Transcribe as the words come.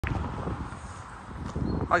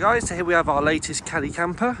Hi guys, so here we have our latest Caddy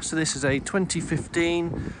camper. So this is a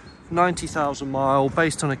 2015 90,000 mile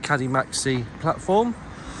based on a Caddy Maxi platform.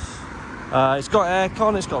 It's got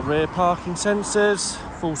aircon, it's got rear parking sensors,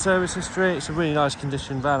 full service history. It's a really nice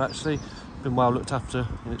condition van actually, been well looked after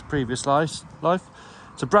in its previous life.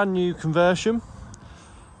 It's a brand new conversion.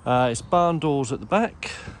 It's barn doors at the back,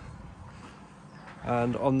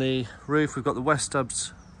 and on the roof we've got the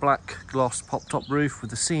Westubs black gloss pop top roof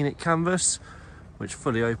with the scenic canvas, which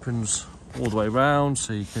fully opens all the way round,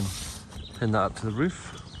 so you can pin that up to the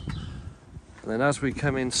roof. And then as we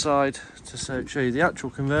come inside to show you the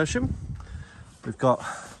actual conversion, we've got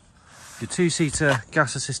your two-seater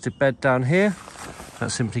gas assisted bed down here.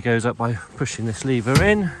 That simply goes up by pushing this lever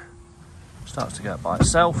in, starts to go up by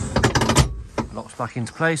itself, locks back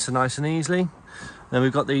into place so nice and easily. Then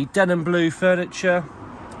we've got the denim blue furniture,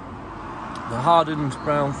 the hardened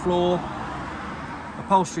brown floor,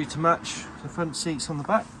 upholstery to match the front seats on the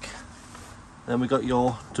back. Then we've got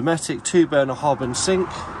your Dometic 2-burner hob and sink,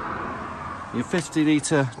 your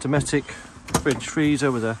 50-litre Dometic fridge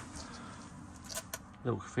freezer with a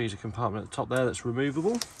little freezer compartment at the top there that's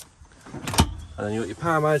removable. And then you've got your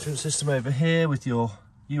power management system over here with your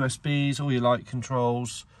USBs, all your light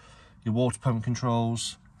controls, your water pump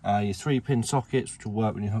controls, your 3-pin sockets which will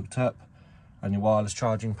work when you're hooked up, and your wireless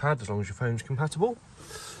charging pad as long as your phone's compatible.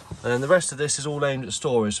 And then the rest of this is all aimed at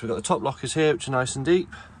storage. So we've got the top lockers here which are nice and deep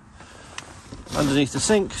underneath the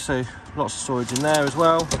sink, so lots of storage in there as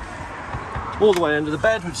well. All the way under the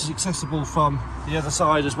bed, which is accessible from the other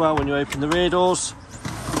side as well when you open the rear doors.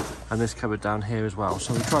 And this cupboard down here as well.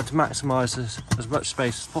 So we tried to maximise as much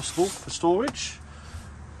space as possible for storage.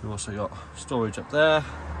 We've also got storage up there,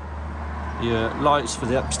 your lights for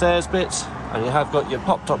the upstairs bits, and you have got your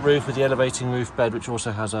pop-top roof with the elevating roof bed, which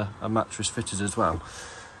also has a mattress fitted as well.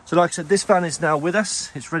 So like I said, this van is now with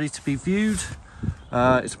us. It's ready to be viewed.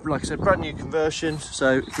 It's, like I said, brand new conversion.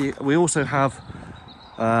 So we also have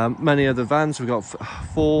many other vans. We've got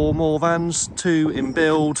 4 more vans, 2 in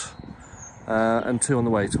build and 2 on the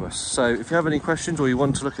way to us. So if you have any questions or you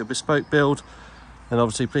want to look at a bespoke build, then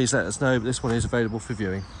obviously please let us know, but this one is available for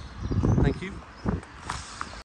viewing. Thank you.